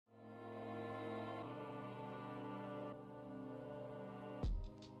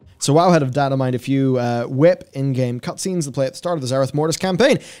So WoW had Datamined a few whip in-game cutscenes that play at the start of the Zareth Mortis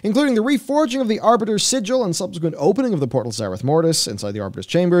campaign, including the reforging of the Arbiter's Sigil and subsequent opening of the portal Zareth Mortis inside the Arbiter's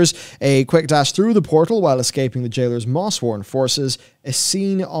chambers, a quick dash through the portal while escaping the jailer's moss-worn forces, a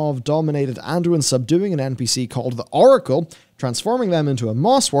scene of dominated Anduin subduing an NPC called the Oracle, transforming them into a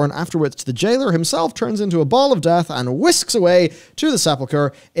moss-worn, after which the jailer himself turns into a ball of death and whisks away to the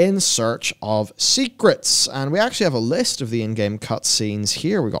sepulchre in search of secrets. And we actually have a list of the in-game cutscenes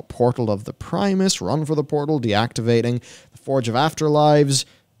here. We got Portal of the Primus, Run for the Portal, Deactivating, the Forge of Afterlives,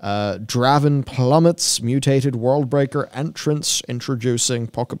 Draven Plummets, Mutated Worldbreaker, Entrance, Introducing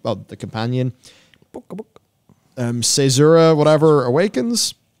the Companion, Caesura, whatever,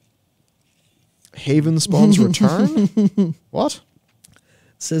 Awakens, Haven Spawn's Return? What?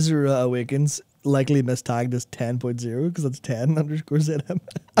 Caesura Awakens, likely mistagged as 10.0 because it's 10_ZM.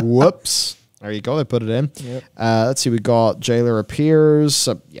 Whoops. There you go, they put it in. Yep. Let's see, we got Jailer Appears.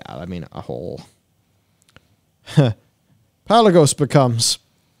 Yeah, I mean, a whole... Pelagos becomes...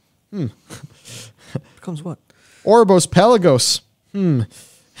 Becomes what? Orbos Pelagos.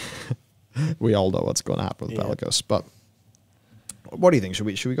 We all know what's going to happen with Pelagos, but... What do you think?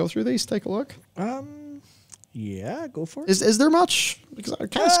 Should we go through these? Take a look. Yeah, go for it. Is there much? Because I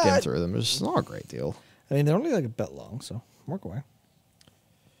can't skim through them. There's not a great deal. I mean, they're only like a bit long, so work away.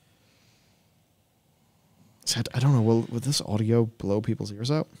 I don't know. Will this audio blow people's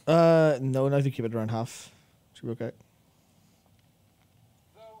ears out? No, if you keep it around half, should be okay.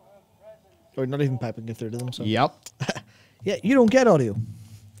 Or not even piping it through to them. So. Yep. Yeah, you don't get audio.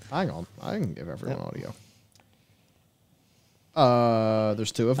 Hang on, I can give everyone audio.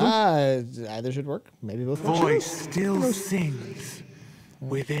 There's two of them. Either should work. Maybe both. Voice still sings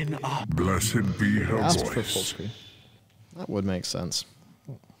within us. Blessed be her Ask for full voice. screen. That would make sense.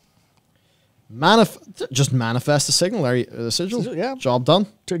 Just manifest the signal. The sigil. Yeah. Job done.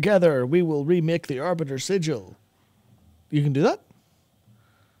 Together, we will remake the Arbiter Sigil. You can do that?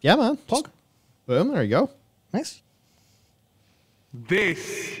 Yeah, man. Pog. Boom. There you go. Nice.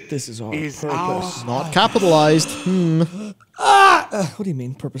 This is our is purpose. Not capitalized. What do you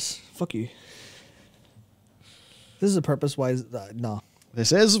mean, purpose? Fuck you. This is a purpose. Why is that? No.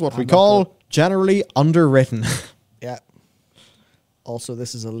 This is what we call generally underwritten. Yeah. Also,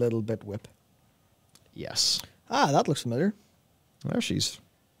 this is a little bit whip. Yes. That looks familiar. There she's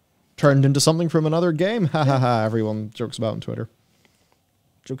turned into something from another game. Ha ha ha. Everyone jokes about on Twitter.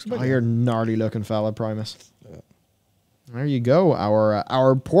 Jokes about Oh, you're gnarly looking fella, Primus. There you go.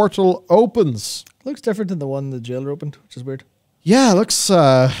 Our portal opens. Looks different than the one the jailer opened, which is weird. Yeah, it looks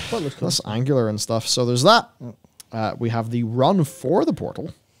looks cool. less angular and stuff. So there's that. We have the run for the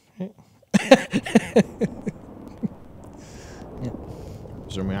portal.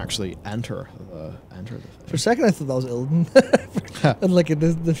 So we actually enter the thing. For a second, I thought that was Ilden. And like in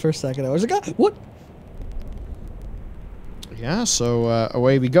the first second, I was like, what? Yeah, so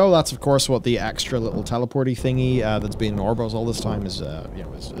away we go. That's, of course, what the extra little teleporty thingy that's been in Orbos all this time is,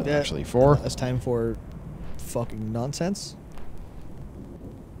 is actually for. It's time for fucking nonsense.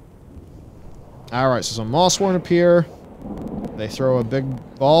 All right, so some Mossworn appear. They throw a big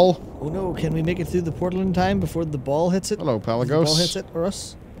ball. Oh no, can we make it through the portal in time before the ball hits it? Hello, Pelagos. The ball hits it, or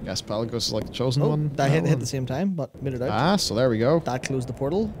us? I guess Pelagos is like the chosen one. That hit the same time, but made it out. Ah, so there we go. That closed the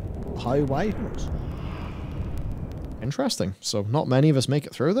portal. How, why, who knows? Interesting. So not many of us make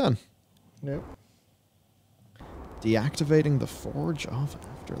it through then. Yep. Deactivating the Forge of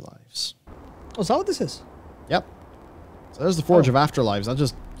Afterlives. Oh, is that what this is? Yep. So there's the Forge of Afterlives. That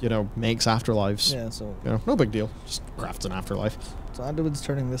just, makes afterlives. Yeah, so... no big deal. Just crafts an afterlife. So Anduin's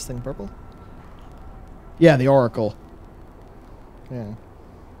turning this thing purple? Yeah, the Oracle. Yeah.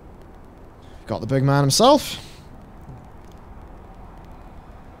 Got the big man himself.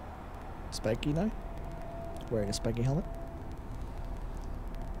 Spiky now? Wearing a spiky helmet.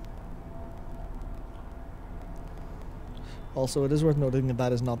 Also, it is worth noting that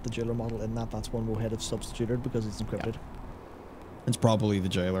that is not the jailer model in that's one we had have substituted because it's encrypted. Yeah. It's probably the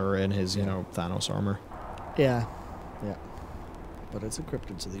jailer in his, Thanos armor. Yeah. Yeah. But it's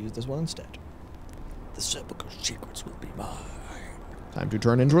encrypted, so they use this one instead. The sepulchre secrets will be mine. Time to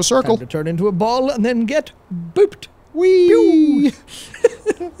turn into a circle. Time to turn into a ball and then get booped. Whee!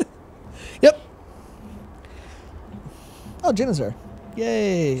 Yep. Oh, Jin is there.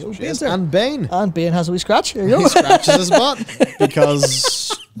 Yay. Oh, Bane's there. And Bane. And Bane has a wee scratch. There you go. He scratches his butt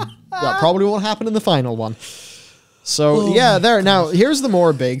because that probably won't happen in the final one. So, yeah, there. Now, here's the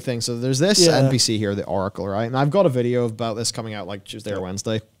more big thing. So, there's this NPC here, the Oracle, right? And I've got a video about this coming out like Tuesday or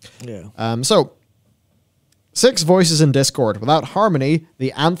Wednesday. Yeah. So, 6 voices in Discord. Without harmony,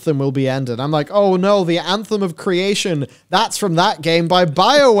 the anthem will be ended. I'm like, oh no, the anthem of creation. That's from that game by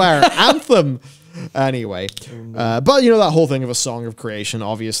BioWare. Anthem. Anyway, but you know, that whole thing of a song of creation,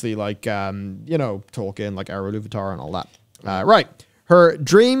 obviously, like, you know, Tolkien, like Aruvatar and all that. Right. Her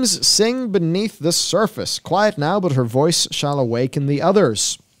dreams sing beneath the surface. Quiet now, but her voice shall awaken the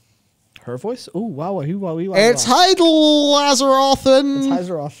others. Her voice? Oh, wow. It's Heidel Azeroth. It's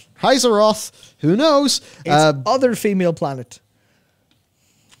Heiseroth. Heiseroth. Who knows? It's other female planet.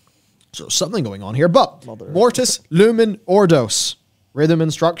 So something going on here. But Mother. Mortis, Lumen, Ordos. Rhythm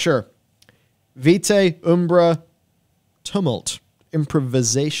and structure. Vitae, Umbra, Tumult.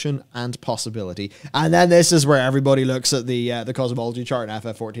 Improvisation and possibility. And then this is where everybody looks at the cosmology chart, and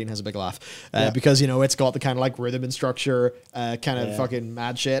FF14 has a big laugh. Because, you know, it's got the kind of like rhythm and structure kind of fucking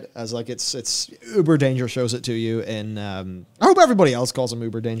mad shit, as like it's Uber Danger shows it to you in I hope everybody else calls him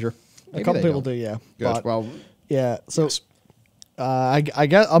Uber Danger. A couple people do, yeah. Good. But, Well, yeah, so yes. I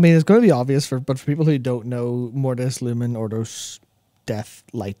guess, I mean, it's going to be obvious, but for people who don't know, Mortis, Lumen, Ordos, Death,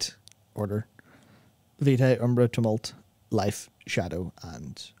 Light, Order, Vitae, Umbra, Tumult, Life, Shadow,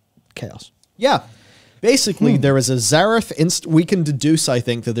 and Chaos. Yeah. Basically, there is a Zareth we can deduce, I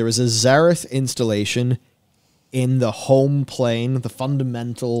think, that there is a Zareth installation in the home plane, the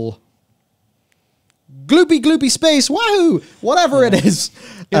fundamental gloopy space, wahoo, whatever it is,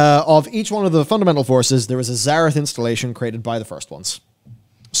 of each one of the fundamental forces. There is a Zareth installation created by the first ones.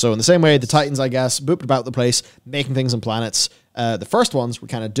 So in the same way, the Titans, I guess, booped about the place, making things on planets. The first ones were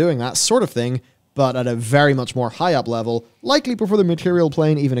kind of doing that sort of thing, but at a very much more high up level, likely before the material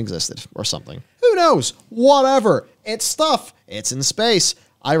plane even existed, or something. Who knows? Whatever. It's stuff. It's in space.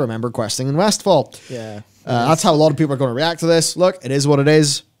 I remember questing in Westfall. Yeah. That's how a lot of people are going to react to this. Look, it is what it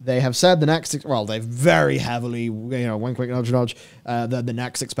is. They have said the next, well, they've very heavily, you know, wink, wink, nudge, nudge, that the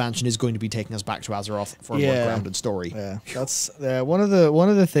next expansion is going to be taking us back to Azeroth for a more grounded story. Yeah, that's one of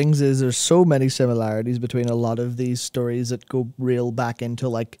the things is there's so many similarities between a lot of these stories that go real back into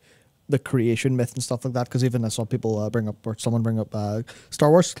like the creation myth and stuff like that. Because even I saw people bring up, or someone bring up Star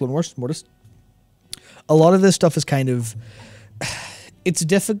Wars, Clone Wars, Mortis. A lot of this stuff is kind of, it's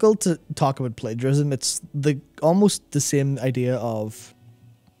difficult to talk about plagiarism. It's almost the same idea of,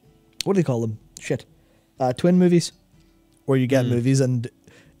 what do they call them? Shit. Twin movies, where you get movies and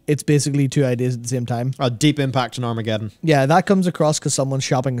it's basically two ideas at the same time. Deep Impact and Armageddon. Yeah, that comes across because someone's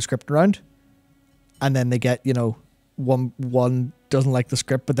shopping a script around, and then they get, you know, one doesn't like the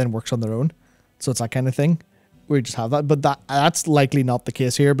script but then works on their own. So it's that kind of thing. We just have that. But that's likely not the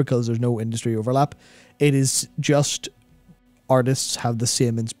case here because there's no industry overlap. It is just artists have the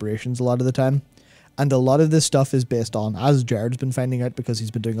same inspirations a lot of the time. And a lot of this stuff is based on, as Jared's been finding out because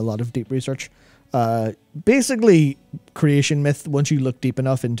he's been doing a lot of deep research, basically creation myth, once you look deep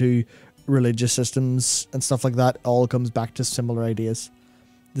enough into religious systems and stuff like that, all comes back to similar ideas.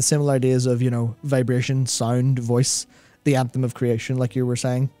 The similar ideas of, you know, vibration, sound, voice, the anthem of creation, like you were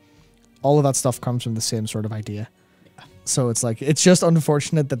saying. All of that stuff comes from the same sort of idea. Yeah. So it's like, it's just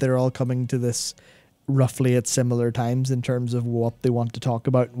unfortunate that they're all coming to this roughly at similar times in terms of what they want to talk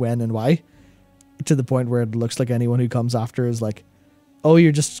about, when and why, to the point where it looks like anyone who comes after is like, oh,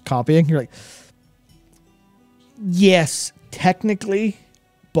 you're just copying? You're like, yes, technically,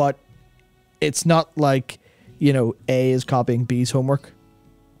 but it's not like, you know, A is copying B's homework.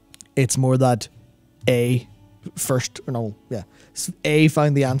 It's more that A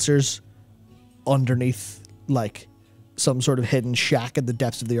found the answers underneath like some sort of hidden shack in the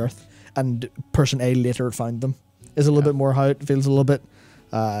depths of the earth, and person A later found them. Is a little bit more how it feels a little bit.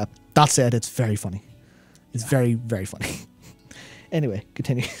 That said, it's very funny. It's very, very funny. Anyway,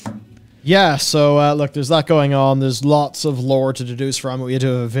 continue. Yeah, so look, there's that going on. There's lots of lore to deduce from it. We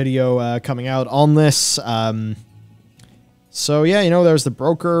do a video coming out on this. So yeah, you know, there's the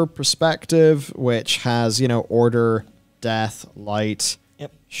broker perspective, which has, you know, order, death, light,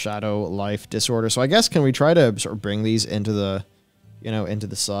 shadow, life, disorder. So I guess, can we try to sort of bring these into the, you know, into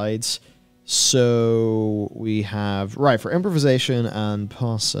the sides? So we have, right, for improvisation and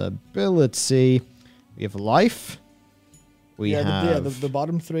possibility, we have life. We have the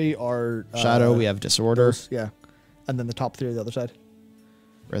bottom three are shadow. We have disorder. And then the top three are the other side.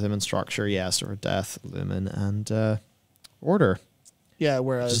 Rhythm and structure, yes, or death, lumen, and order. Yeah,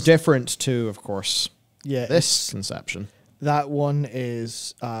 whereas it's different to, of course, this conception. That one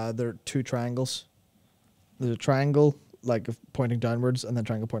is there are two triangles. There's a triangle like pointing downwards, and then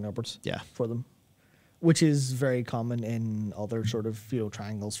triangle pointing upwards. Yeah, for them, which is very common in other sort of, you know,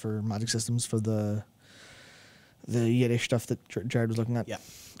 triangles for magic systems, for the Yiddish stuff that Jared was looking at. Yeah,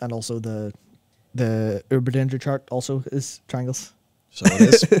 and also the Uber Danger chart also is triangles. So it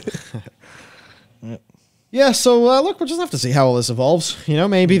is. Yeah. Yeah, so look, we'll just have to see how all this evolves. You know,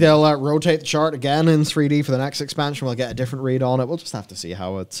 maybe they'll rotate the chart again in 3D for the next expansion. We'll get a different read on it. We'll just have to see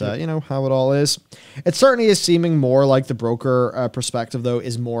how it's, you know, how it all is. It certainly is seeming more like the broker perspective, though,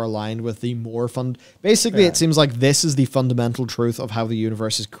 is more aligned with the more fund. Basically, it seems like this is the fundamental truth of how the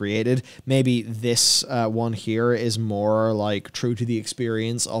universe is created. Maybe this one here is more like true to the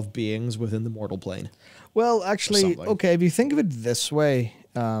experience of beings within the mortal plane. Well, actually, okay, if you think of it this way,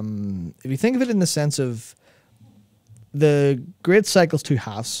 if you think of it in the sense of the grid cycles 2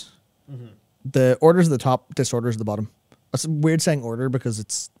 halves, the order's at the top, disorder's at the bottom. It's weird saying order because it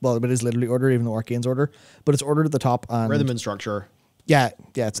is literally order, even though Arcane's order, but it's ordered at the top. And rhythm and structure. Yeah,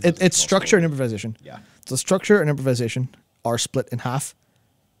 it's structure and improvisation. Yeah. So structure and improvisation are split in half,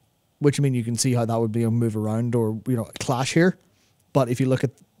 which I mean you can see how that would be a move around or clash here. But if you look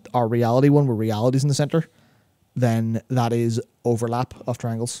at our reality one, where reality's in the center, then that is overlap of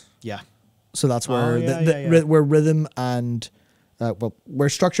triangles. Yeah. So that's where where rhythm and where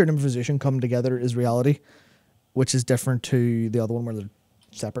structure and improvisation come together is reality, which is different to the other one where they're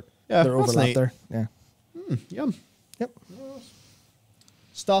separate. Yeah, they're overlapped there. Yeah. Yum. Yep.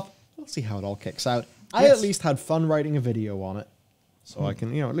 Stuff. We'll see how it all kicks out. I at least had fun writing a video on it. So I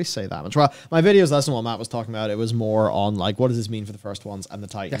can, at least say that much. Well, my video is less than what Matt was talking about. It was more on, like, what does this mean for the first ones and the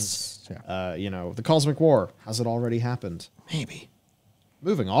Titans? Yes. Yeah. The Cosmic War. Has it already happened? Maybe.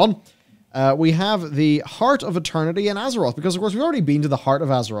 Moving on. We have the Heart of Eternity in Azeroth, because, of course, we've already been to the Heart of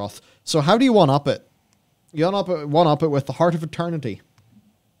Azeroth. So how do you one-up it? You one-up it with the Heart of Eternity.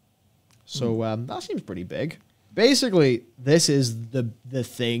 So that seems pretty big. Basically, this is the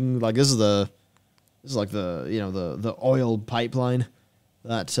thing. Like, this is like the oil pipeline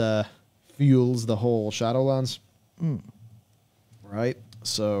that fuels the whole Shadowlands. Right?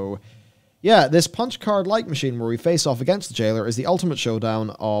 So, yeah, this punch card-like machine where we face off against the Jailer is the ultimate showdown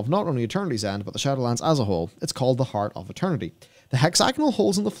of not only Eternity's End, but the Shadowlands as a whole. It's called the Heart of Eternity. The hexagonal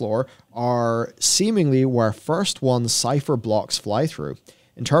holes in the floor are seemingly where first one cipher blocks fly through,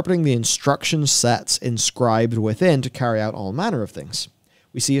 interpreting the instruction sets inscribed within to carry out all manner of things.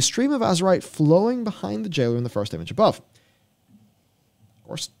 We see a stream of azurite flowing behind the Jailer in the first image above. Of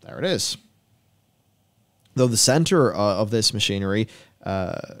course, there it is. Though the center of this machinery,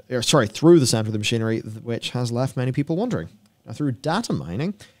 through the center of the machinery, which has left many people wondering. Now, through data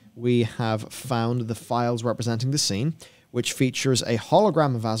mining, we have found the files representing the scene, which features a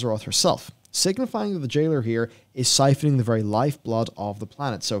hologram of Azeroth herself, signifying that the Jailer here is siphoning the very lifeblood of the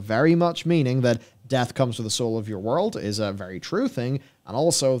planet. So very much meaning that death comes to the soul of your world is a very true thing, and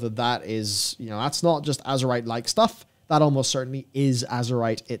also that is, that's not just Azerite-like stuff, that almost certainly is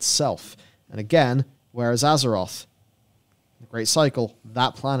Azerite itself. And again, where is Azeroth? The Great Cycle,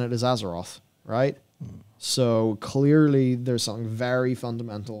 that planet is Azeroth, right? So clearly there's something very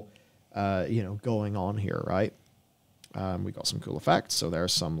fundamental, going on here, right? We got some cool effects. So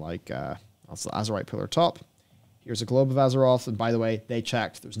there's some that's the Azerite pillar top. Here's a globe of Azeroth, and by the way, they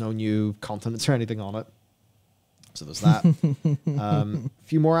checked. There's no new continents or anything on it. So there's that. A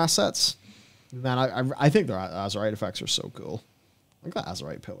few more assets. Man, I think their Azerite effects are so cool. Like that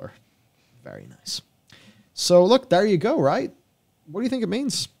Azerite pillar. Very nice. So look, there you go, right? What do you think it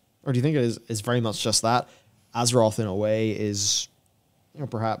means? Or do you think it is very much just that? Azeroth, in a way, is,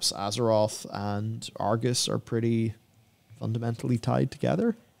 perhaps Azeroth and Argus are pretty fundamentally tied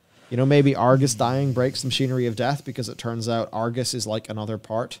together. Maybe Argus dying breaks the machinery of death because it turns out Argus is like another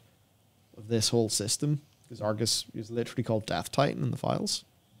part of this whole system. Because Argus is literally called Death Titan in the files.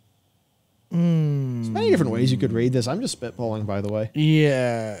 There's many different ways you could read this. I'm just spitballing, by the way.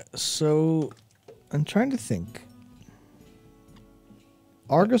 Yeah, so I'm trying to think.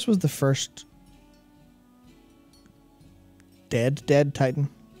 Argus was the first dead Titan,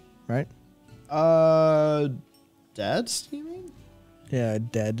 right? Dead, you mean? Yeah,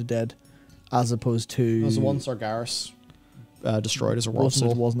 dead. As opposed to... It was the one Sargeras destroyed as a world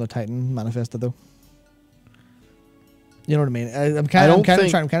soul. Wasn't a Titan manifested, though. You know what I mean? I'm kind of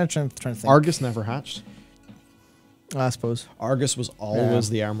trying to think. Argus never hatched. I suppose. Argus was always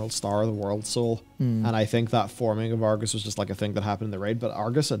the Emerald Star of the World Soul. And I think that forming of Argus was just like a thing that happened in the raid, but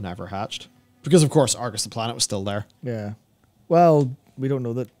Argus had never hatched. Because, of course, Argus the planet was still there. Yeah. Well, we don't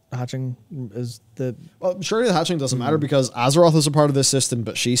know that hatching is the... Well, surely the hatching doesn't matter because Azeroth is a part of this system,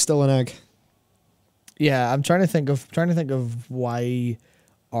 but she's still an egg. Yeah, I'm trying to think of why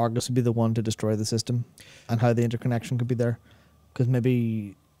Argus would be the one to destroy the system and how the interconnection could be there. Because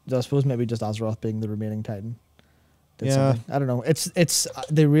I suppose maybe just Azeroth being the remaining Titan. I don't know. It's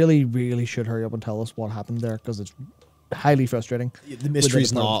they really, really should hurry up and tell us what happened there because it's highly frustrating. The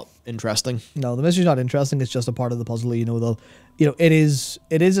mystery's not interesting. No, the mystery's not interesting. It's just a part of the puzzle. It is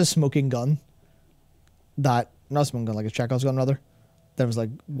a smoking gun that not someone gun, like a Chekhov's gun rather. Then it was like,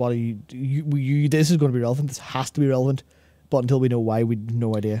 what are you this is going to be relevant. This has to be relevant. But until we know why, we have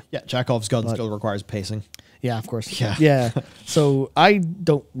no idea. Yeah, Chekhov's gun still requires pacing. Yeah, of course. Yeah. Yeah. So I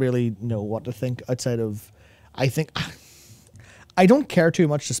don't really know what to think outside of, I think, I don't care too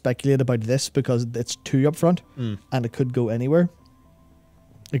much to speculate about this because it's too upfront and it could go anywhere.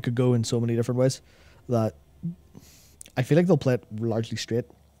 It could go in so many different ways that I feel like they'll play it largely straight.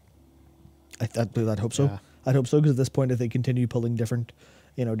 I'd hope so. Yeah. I'd hope so because at this point, if they continue pulling different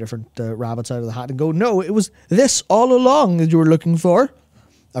rabbits out of the hat and go, no, it was this all along that you were looking for.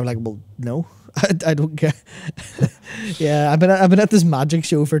 I'm like, well, no, I don't care. Yeah, I've been at this magic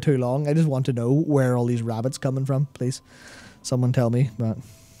show for too long. I just want to know where all these rabbits coming from, please. Someone tell me. But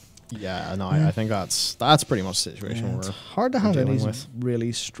Yeah, no, I think that's pretty much the situation it's we're hard to have dealing any with.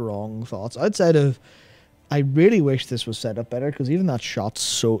 really strong thoughts outside of. I really wish this was set up better because even that shot's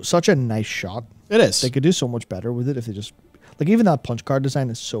such a nice shot. It is. They could do so much better with it if they just like even that punch card design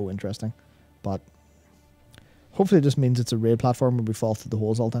is so interesting, but hopefully it just means it's a raid platform where we fall through the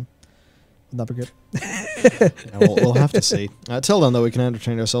holes all the time. Wouldn't that be good? Yeah, we'll have to see. Till then, though, we can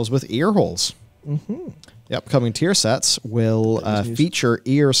entertain ourselves with ear holes. Mm-hmm. The upcoming tier sets will feature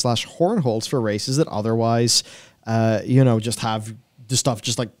ear/horn holes for races that otherwise, just have the stuff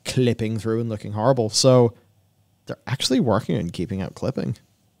just like clipping through and looking horrible. So they're actually working on keeping out clipping.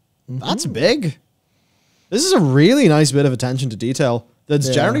 That's big. This is a really nice bit of attention to detail. That's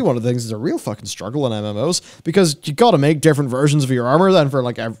generally one of the things that's a real fucking struggle in MMOs because you got to make different versions of your armor then for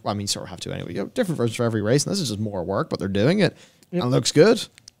like, sort of have to anyway. You have different versions for every race, and this is just more work, but they're doing it and it looks good.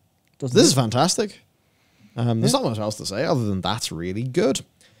 This is fantastic. There's not much else to say other than that's really good.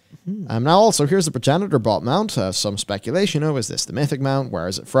 Now also, here's the progenitor bot mount. Some speculation, is this the mythic mount? Where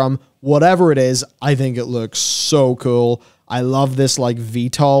is it from? Whatever it is, I think it looks so cool. I love this like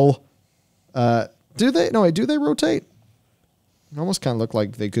VTOL. Do they rotate? Almost kind of look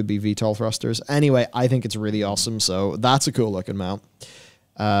like they could be VTOL thrusters. Anyway, I think it's really awesome. So that's a cool looking mount.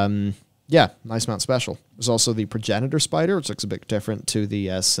 Yeah, nice mount special. There's also the progenitor spider, which looks a bit different to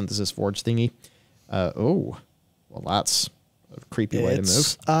the synthesis forge thingy. Well, that's a creepy way to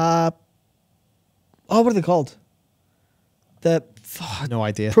move. What are they called? No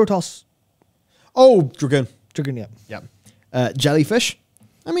idea. Protoss. Oh, Dragoon. Dragoon, yeah. Yeah. Jellyfish.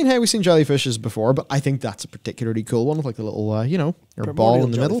 I mean, hey, we've seen jellyfishes before, but I think that's a particularly cool one with like the little, your ball in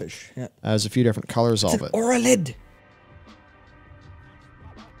the middle. Yeah. There's a few different colors of it. Or a lid.